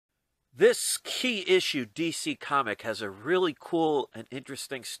This key issue DC comic has a really cool and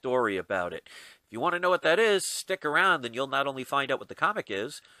interesting story about it. If you want to know what that is, stick around and you'll not only find out what the comic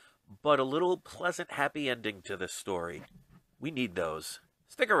is, but a little pleasant, happy ending to this story. We need those.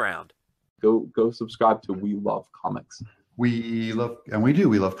 Stick around. Go subscribe to We Love Comics. We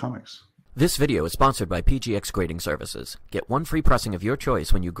love comics. This video is sponsored by PGX Grading Services. Get one free pressing of your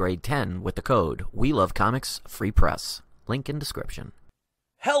choice when you grade 10 with the code WeLoveComics Free Press. Link in description.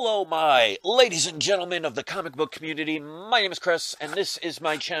 Hello, my ladies and gentlemen of the comic book community. My name is Chris, and this is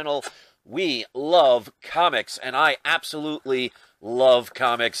my channel, We Love Comics. And I absolutely love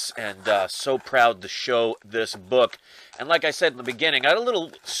comics, and so proud to show this book. And like I said in the beginning, I had a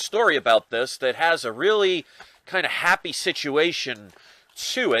little story about this that has a really kind of happy situation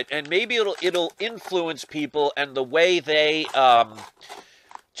to it, and maybe it'll influence people and the way they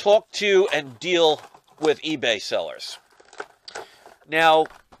talk to and deal with eBay sellers. Now,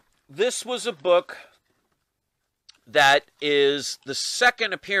 this was a book that is the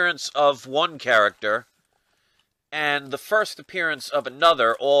second appearance of one character and the first appearance of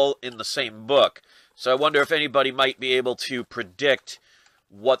another, all in the same book. So I wonder if anybody might be able to predict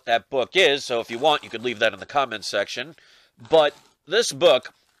what that book is. So if you want, you could leave that in the comments section. But this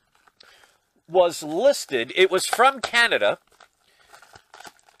book was listed, it was from Canada,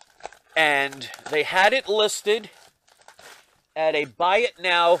 and they had it listed at a buy it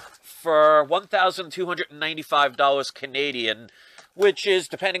now for $1,295 Canadian, which is,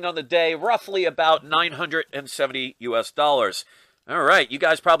 depending on the day, roughly about $970 US. All right, you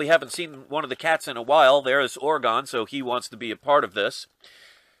guys probably haven't seen one of the cats in a while. There's Oregon, so he wants to be a part of this.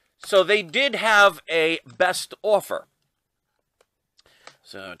 So they did have a best offer.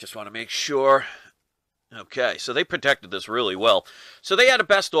 So just want to make sure. Okay, so they protected this really well. So they had a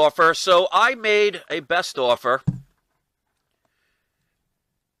best offer. So I made a best offer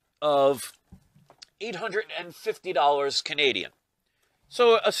of $850 Canadian.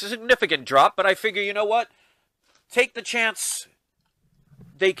 So a significant drop, but I figure, you know what? Take the chance.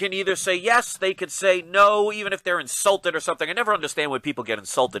 They can either say yes, they could say no, even if they're insulted or something. I never understand when people get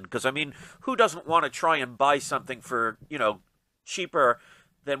insulted, because, I mean, who doesn't want to try and buy something for, you know, cheaper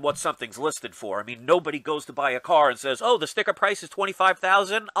than what something's listed for? I mean, nobody goes to buy a car and says, oh, the sticker price is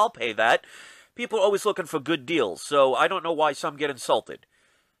 $25,000, I'll pay that. People are always looking for good deals, so I don't know why some get insulted.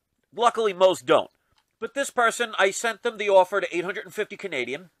 Luckily, most don't. But this person, I sent them the offer to 850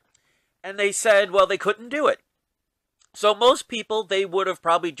 Canadian, and they said, well, they couldn't do it. So most people, they would have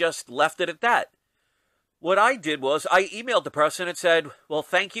probably just left it at that. What I did was, I emailed the person and said, well,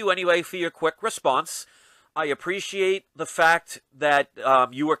 thank you anyway for your quick response. I appreciate the fact that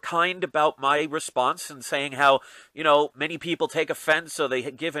you were kind about my response and saying how, you know, many people take offense, so they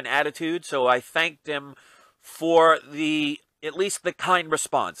give an attitude. So I thanked him for at least the kind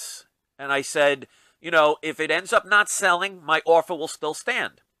response. And I said, you know, if it ends up not selling, my offer will still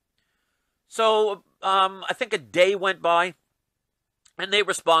stand. So I think a day went by, and they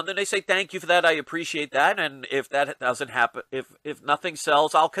responded. They say, thank you for that. I appreciate that. And if that doesn't happen, if nothing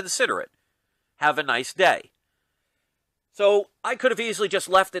sells, I'll consider it. Have a nice day. So I could have easily just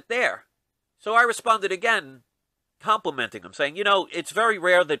left it there. So I responded again, complimenting them, saying, you know, it's very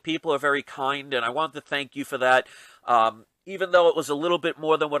rare that people are very kind, and I want to thank you for that. Even though it was a little bit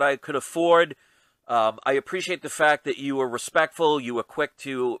more than what I could afford, I appreciate the fact that you were respectful, you were quick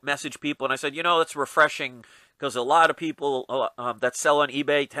to message people. And I said, you know, it's refreshing, because a lot of people that sell on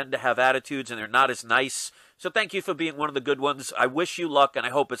eBay tend to have attitudes, and they're not as nice. So thank you for being one of the good ones. I wish you luck, and I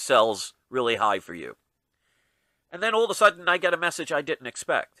hope it sells really high for you. And then all of a sudden, I get a message I didn't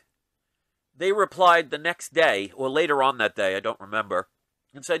expect. They replied the next day, or later on that day, I don't remember,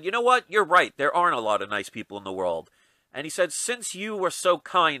 and said, you know what, you're right, there aren't a lot of nice people in the world. And he said, since you were so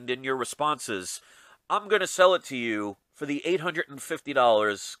kind in your responses, I'm going to sell it to you for the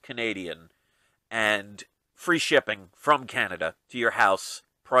 $850 Canadian and free shipping from Canada to your house,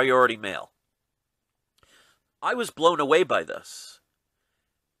 priority mail. I was blown away by this.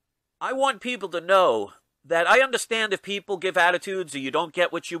 I want people to know that I understand if people give attitudes, or you don't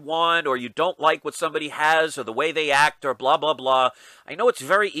get what you want, or you don't like what somebody has, or the way they act, or blah, blah, blah. I know it's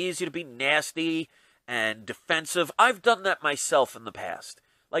very easy to be nasty and defensive. I've done that myself in the past.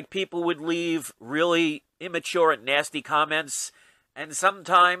 Like, people would leave really immature and nasty comments, and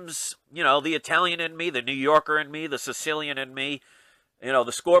sometimes, you know, the Italian in me, the New Yorker in me, the Sicilian in me, you know,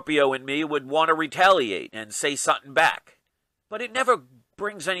 the Scorpio in me would want to retaliate and say something back. But it never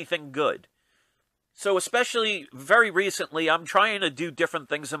brings anything good. So especially very recently, I'm trying to do different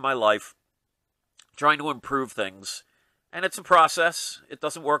things in my life, trying to improve things. And it's a process. It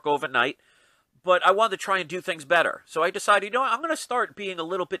doesn't work overnight. but I wanted to try and do things better. So I decided, you know what, I'm going to start being a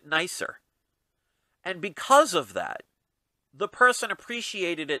little bit nicer. And because of that, the person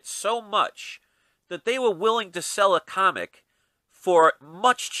appreciated it so much that they were willing to sell a comic for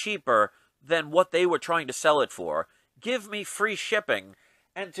much cheaper than what they were trying to sell it for, give me free shipping,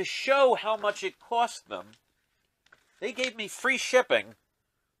 and to show how much it cost them, they gave me free shipping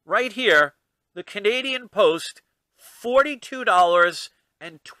right here, the Canadian Post,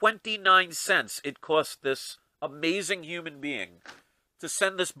 $42.29 it cost this amazing human being to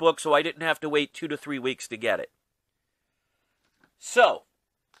send this book so I didn't have to wait 2 to 3 weeks to get it. So,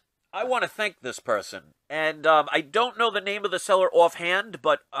 I want to thank this person. And I don't know the name of the seller offhand,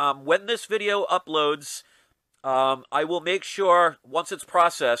 but when this video uploads, I will make sure, once it's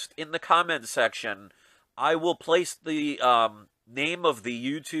processed, in the comments section, I will place the name of the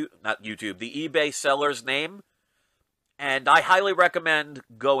the eBay seller's name. And I highly recommend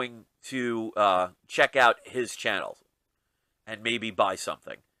going to check out his channel and maybe buy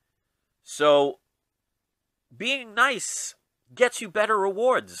something. So, being nice gets you better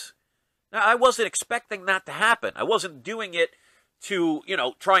rewards. Now, I wasn't expecting that to happen. I wasn't doing it to,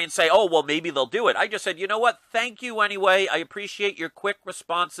 try and say, oh, well, maybe they'll do it. I just said, you know what? Thank you anyway. I appreciate your quick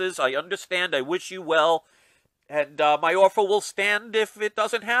responses. I understand. I wish you well. And my offer will stand if it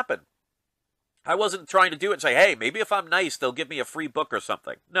doesn't happen. I wasn't trying to do it and say, hey, maybe if I'm nice, they'll give me a free book or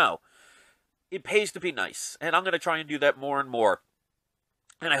something. No. It pays to be nice. And I'm going to try and do that more and more.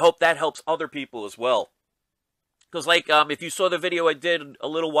 And I hope that helps other people as well. Because, if you saw the video I did a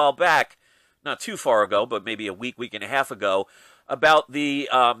little while back, not too far ago, but maybe a week and a half ago, about the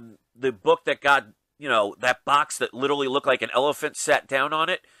book that got, that box that literally looked like an elephant sat down on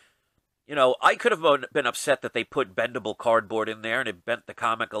it. I could have been upset that they put bendable cardboard in there and it bent the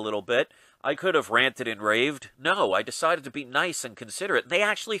comic a little bit. I could have ranted and raved. No, I decided to be nice and considerate. They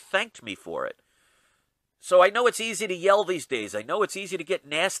actually thanked me for it. So I know it's easy to yell these days. I know it's easy to get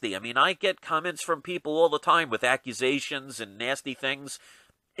nasty. I mean, I get comments from people all the time with accusations and nasty things.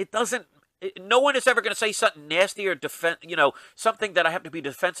 No one is ever going to say something nasty or something that I have to be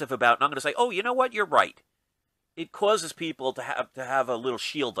defensive about. And I'm going to say, oh, you know what? You're right. It causes people to have a little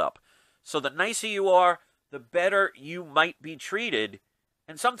shield up. So the nicer you are, the better you might be treated.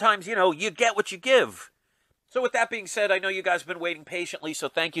 And sometimes, you get what you give. So with that being said, I know you guys have been waiting patiently, so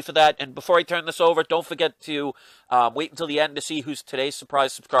thank you for that. And before I turn this over, don't forget to wait until the end to see who's today's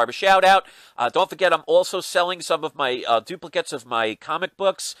surprise subscriber shout-out. Don't forget, I'm also selling some of my duplicates of my comic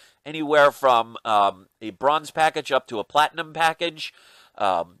books, anywhere from a bronze package up to a platinum package.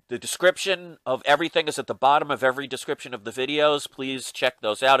 The description of everything is at the bottom of every description of the videos. Please check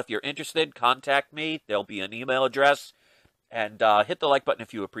those out. If you're interested, contact me. There'll be an email address. And hit the like button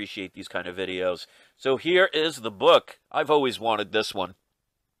if you appreciate these kind of videos. So here is the book. I've always wanted this one.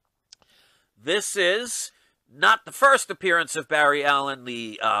 This is not the first appearance of Barry Allen,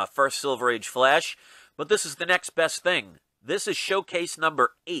 the first Silver Age Flash, but this is the next best thing. This is showcase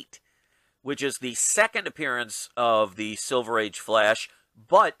number 8, which is the second appearance of the Silver Age Flash,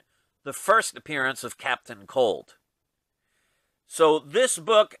 but the first appearance of Captain Cold. So this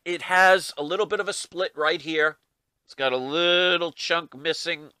book, it has a little bit of a split right here. It's got a little chunk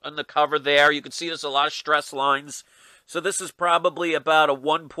missing on the cover there. You can see there's a lot of stress lines. So this is probably about a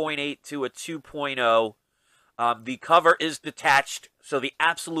 1.8 to a 2.0. The cover is detached, so the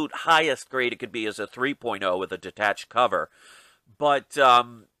absolute highest grade it could be is a 3.0 with a detached cover. But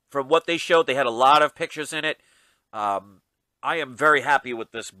from what they showed, they had a lot of pictures in it. I am very happy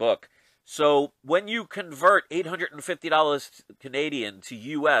with this book. So when you convert $850 Canadian to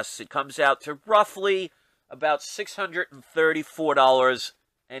US, it comes out to roughly about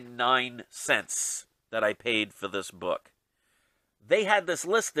 $634.09 that I paid for this book. They had this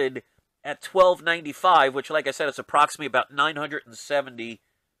listed at $12.95, which, like I said, is approximately about $970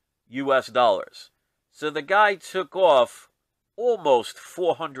 US. So the guy took off almost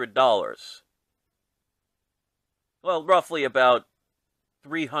 $400. Well, roughly about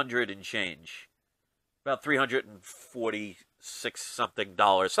 300 and change. About $346 something,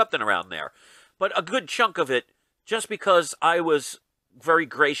 something around there. But a good chunk of it, just because I was very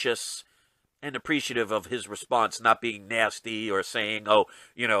gracious and appreciative of his response, not being nasty or saying, oh,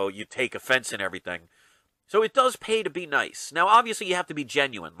 you take offense and everything. So it does pay to be nice. Now, obviously, you have to be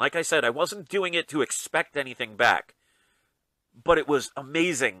genuine. Like I said, I wasn't doing it to expect anything back. But it was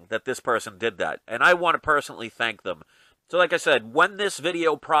amazing that this person did that. And I want to personally thank them. So like I said, when this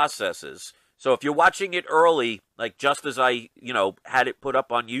video processes, so if you're watching it early, like just as I, had it put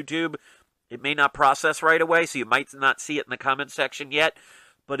up on YouTube, it may not process right away, so you might not see it in the comment section yet.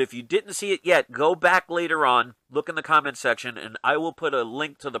 But if you didn't see it yet, go back later on, look in the comment section, and I will put a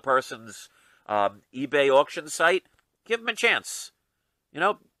link to the person's eBay auction site, give them a chance. You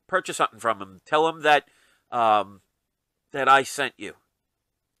know, purchase something from them. Tell them that that I sent you,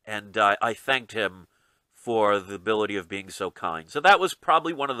 and I thanked him for the ability of being so kind. So that was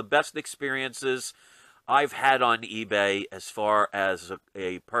probably one of the best experiences I've had on eBay as far as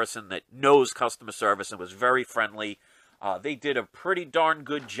a person that knows customer service and was very friendly. They did a pretty darn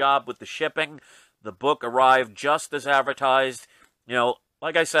good job with the shipping. The book arrived just as advertised. You know,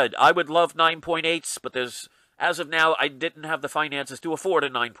 like I said, I would love 9.8s, but as of now, I didn't have the finances to afford a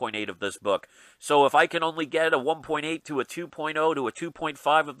 9.8 of this book. So if I can only get a 1.8 to a 2.0 to a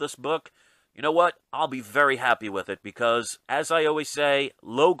 2.5 of this book, you know what? I'll be very happy with it because, as I always say,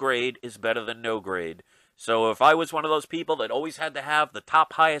 low grade is better than no grade. So if I was one of those people that always had to have the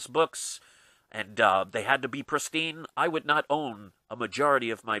top highest books and they had to be pristine, I would not own a majority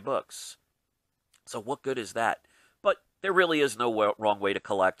of my books. So what good is that? But there really is no wrong way to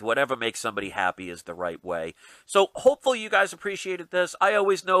collect. Whatever makes somebody happy is the right way. So hopefully you guys appreciated this. I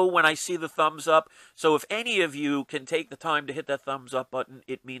always know when I see the thumbs up. So if any of you can take the time to hit that thumbs up button,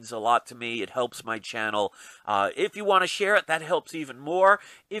 it means a lot to me. It helps my channel. If you want to share it, that helps even more.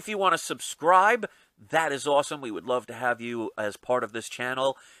 If you want to subscribe, that is awesome. We would love to have you as part of this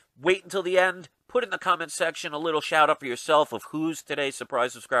channel. Wait until the end. Put in the comment section a little shout out for yourself of who's today's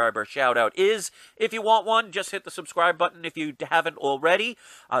surprise subscriber shout out is. If you want one, just hit the subscribe button if you haven't already.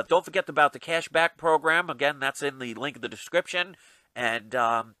 Don't forget about the cashback program. Again, that's in the link in the description. And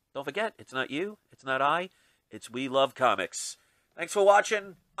don't forget, it's not you, it's not I, it's We Love Comics. Thanks for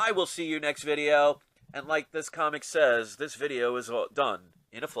watching. I will see you next video. And like this comic says, this video is done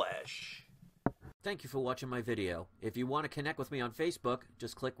in a flash. Thank you for watching my video. If you want to connect with me on Facebook,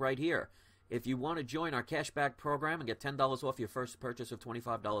 just click right here. If you want to join our cashback program and get $10 off your first purchase of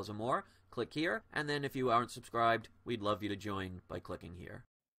 $25 or more, click here. And then if you aren't subscribed, we'd love you to join by clicking here.